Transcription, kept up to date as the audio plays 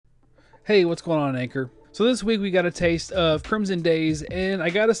Hey, what's going on, Anchor? So this week we got a taste of Crimson Days, and I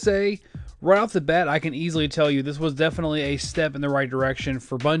gotta say, right off the bat, I can easily tell you this was definitely a step in the right direction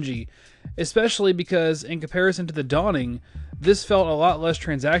for Bungie, especially because in comparison to the Dawning, this felt a lot less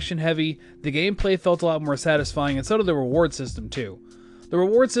transaction heavy, the gameplay felt a lot more satisfying, and so did the reward system too. The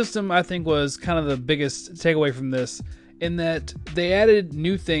reward system, I think, was kind of the biggest takeaway from this, in that they added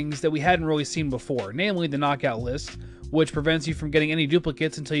new things that we hadn't really seen before, namely the knockout list, which prevents you from getting any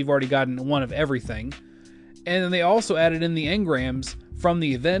duplicates until you've already gotten one of everything. And then they also added in the engrams from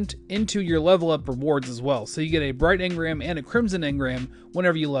the event into your level up rewards as well. So you get a bright engram and a crimson engram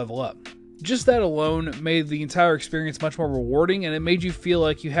whenever you level up. Just that alone made the entire experience much more rewarding, and it made you feel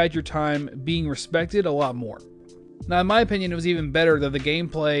like you had your time being respected a lot more. Now, in my opinion, it was even better that the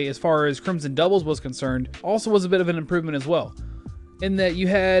gameplay, as far as Crimson Doubles was concerned, also was a bit of an improvement as well, in that you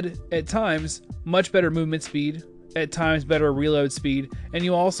had, at times, much better movement speed, at times better reload speed, and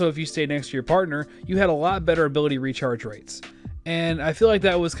you also, if you stayed next to your partner, you had a lot better ability recharge rates. And I feel like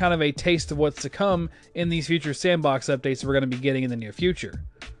that was kind of a taste of what's to come in these future sandbox updates we're going to be getting in the near future.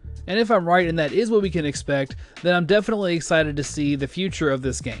 And if I'm right and that is what we can expect, then I'm definitely excited to see the future of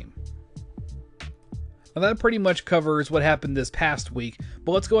this game. Now that pretty much covers what happened this past week,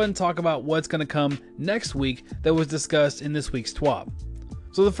 but let's go ahead and talk about what's going to come next week that was discussed in this week's TWAB.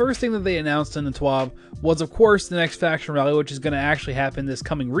 So the first thing that they announced in the TWAB was, of course, the next faction rally, which is going to actually happen this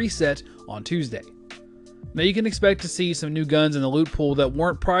coming reset on Tuesday. Now you can expect to see some new guns in the loot pool that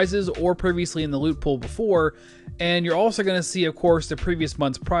weren't prizes or previously in the loot pool before, and you're also going to see, of course, the previous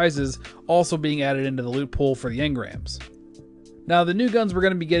month's prizes also being added into the loot pool for the engrams. Now the new guns we're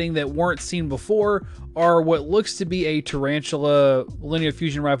going to be getting that weren't seen before are what looks to be a Tarantula linear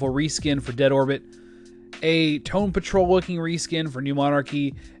fusion rifle reskin for Dead Orbit, a Tone Patrol looking reskin for New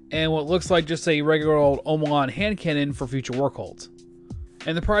Monarchy, and what looks like just a regular old Omalon hand cannon for Future War Cult.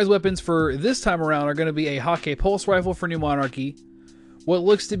 And the prize weapons for this time around are going to be a Hake Pulse Rifle for New Monarchy, what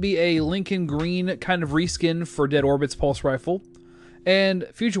looks to be a Lincoln Green kind of reskin for Dead Orbit's Pulse Rifle, and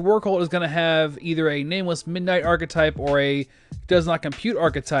Future War Cult is going to have either a Nameless Midnight archetype or a Does Not Compute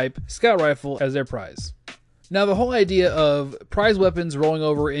archetype Scout Rifle as their prize. Now the whole idea of prize weapons rolling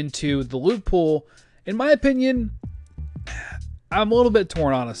over into the loot pool, in my opinion, I'm a little bit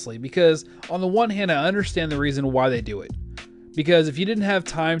torn, honestly, because on the one hand, I understand the reason why they do it. Because if you didn't have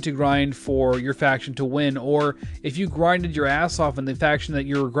time to grind for your faction to win, or if you grinded your ass off and the faction that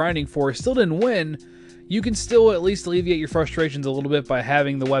you were grinding for still didn't win, you can still at least alleviate your frustrations a little bit by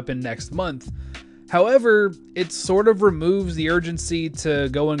having the weapon next month. However, it sort of removes the urgency to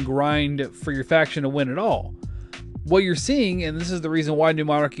go and grind for your faction to win at all. What you're seeing, and this is the reason why New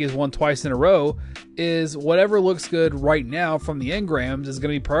Monarchy has won twice in a row, is whatever looks good right now from the engrams is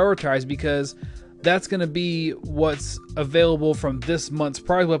going to be prioritized, because that's going to be what's available from this month's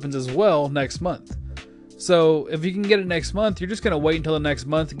prize weapons as well next month. So if you can get it next month, you're just going to wait until the next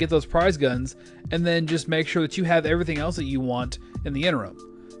month to get those prize guns, and then just make sure that you have everything else that you want in the interim.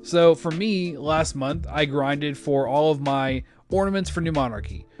 So for me, last month, I grinded for all of my ornaments for New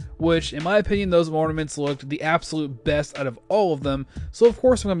Monarchy, which in my opinion, those ornaments looked the absolute best out of all of them. So of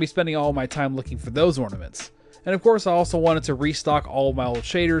course I'm going to be spending all my time looking for those ornaments. And of course I also wanted to restock all of my old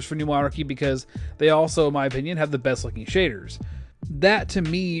shaders for New Monarchy, because they also, in my opinion, have the best looking shaders. That to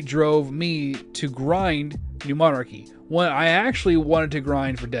me drove me to grind New Monarchy, when I actually wanted to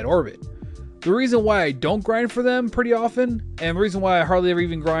grind for Dead Orbit. The reason why I don't grind for them pretty often, and the reason why I hardly ever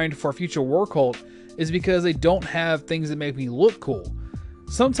even grind for Future War Cult, is because they don't have things that make me look cool.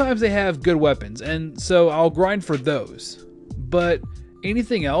 Sometimes they have good weapons, and so I'll grind for those. But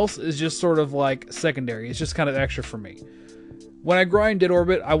anything else is just sort of like secondary. It's just kind of extra for me. When I grind Dead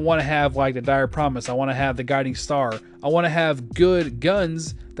Orbit, I want to have like the Dire Promise. I want to have the Guiding Star. I want to have good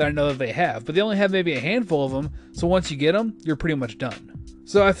guns that I know that they have. But they only have maybe a handful of them, so once you get them, you're pretty much done.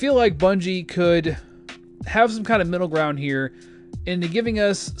 So I feel like Bungie could have some kind of middle ground here into giving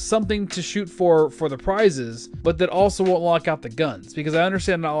us something to shoot for the prizes, but that also won't lock out the guns, because I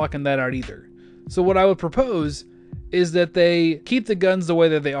understand not locking that out either. So what I would propose is that they keep the guns the way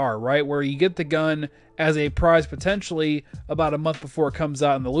that they are, right? Where you get the gun as a prize potentially about a month before it comes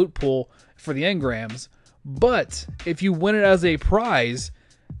out in the loot pool for the engrams. But if you win it as a prize,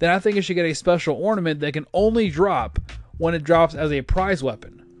 then I think it should get a special ornament that can only drop when it drops as a prize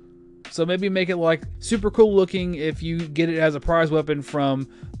weapon. So maybe make it like super cool looking if you get it as a prize weapon from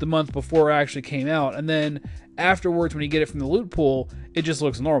the month before it actually came out, and then afterwards when you get it from the loot pool, it just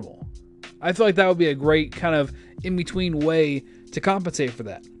looks normal. I feel like that would be a great kind of in-between way to compensate for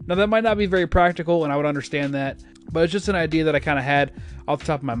that. Now that might not be very practical, and I would understand that, but it's just an idea that I kind of had off the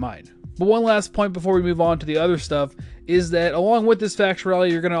top of my mind. But one last point before we move on to the other stuff is that along with this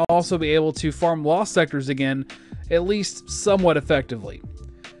factoriality, you're going to also be able to farm lost sectors again, at least somewhat effectively.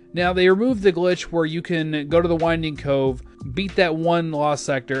 Now, they removed the glitch where you can go to the Winding Cove, beat that one lost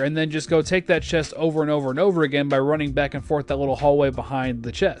sector, and then just go take that chest over and over and over again by running back and forth that little hallway behind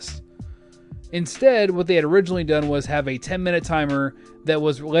the chest. Instead, what they had originally done was have a 10-minute timer that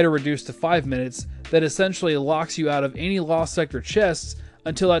was later reduced to 5 minutes that essentially locks you out of any lost sector chests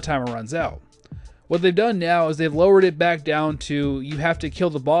until that timer runs out. What they've done now is they've lowered it back down to you have to kill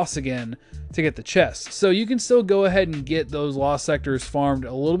the boss again to get the chest. So you can still go ahead and get those lost sectors farmed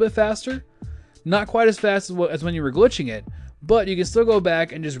a little bit faster. Not quite as fast as when you were glitching it, but you can still go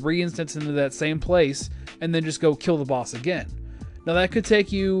back and just re-instance into that same place and then just go kill the boss again. Now that could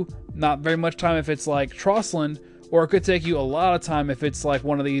take you not very much time if it's like Trossland, or it could take you a lot of time if it's like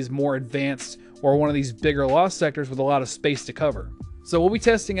one of these more advanced or one of these bigger lost sectors with a lot of space to cover. So we'll be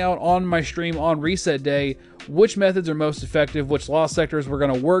testing out on my stream on reset day which methods are most effective, which lost sectors were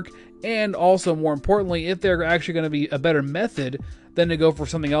going to work, and also more importantly, if they're actually going to be a better method than to go for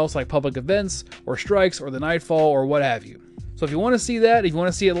something else like public events or strikes or the Nightfall or what have you. So if you want to see that, if you want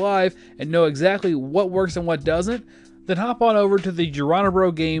to see it live and know exactly what works and what doesn't, then hop on over to the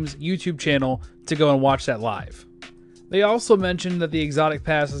Geronabro Games YouTube channel to go and watch that live. They also mentioned that the Exotic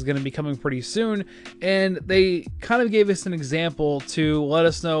Pass is going to be coming pretty soon, and they kind of gave us an example to let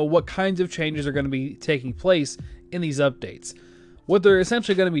us know what kinds of changes are going to be taking place in these updates. What they're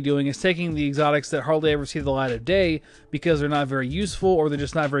essentially going to be doing is taking the exotics that hardly ever see the light of day because they're not very useful or they're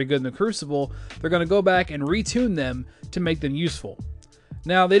just not very good in the Crucible. They're going to go back and retune them to make them useful.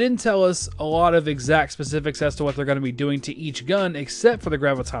 Now, they didn't tell us a lot of exact specifics as to what they're going to be doing to each gun except for the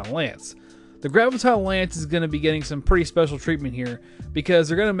Graviton Lance. The Graviton Lance is going to be getting some pretty special treatment here because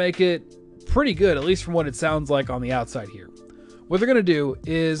they're going to make it pretty good, at least from what it sounds like on the outside here. What they're going to do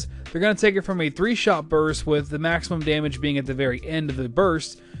is they're going to take it from a 3-shot burst with the maximum damage being at the very end of the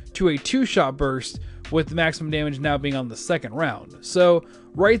burst to a 2-shot burst with the maximum damage now being on the second round. So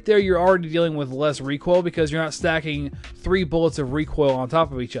right there you're already dealing with less recoil because you're not stacking 3 bullets of recoil on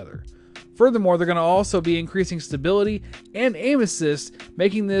top of each other. Furthermore, they're going to also be increasing stability and aim assist,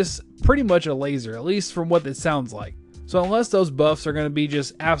 making this pretty much a laser, at least from what it sounds like. So unless those buffs are going to be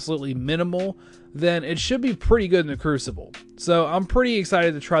just absolutely minimal, then it should be pretty good in the Crucible. So I'm pretty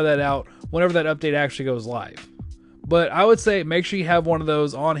excited to try that out whenever that update actually goes live. But I would say make sure you have one of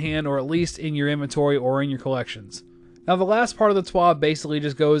those on hand or at least in your inventory or in your collections. Now the last part of the TWAB basically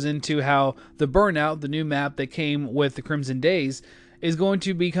just goes into how the Burnout, the new map that came with the Crimson Days, is going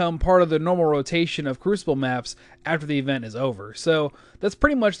to become part of the normal rotation of Crucible maps after the event is over. So that's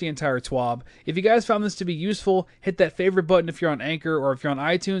pretty much the entire TWAB. If you guys found this to be useful, hit that favorite button if you're on Anchor, or if you're on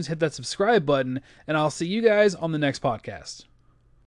iTunes, hit that subscribe button, and I'll see you guys on the next podcast.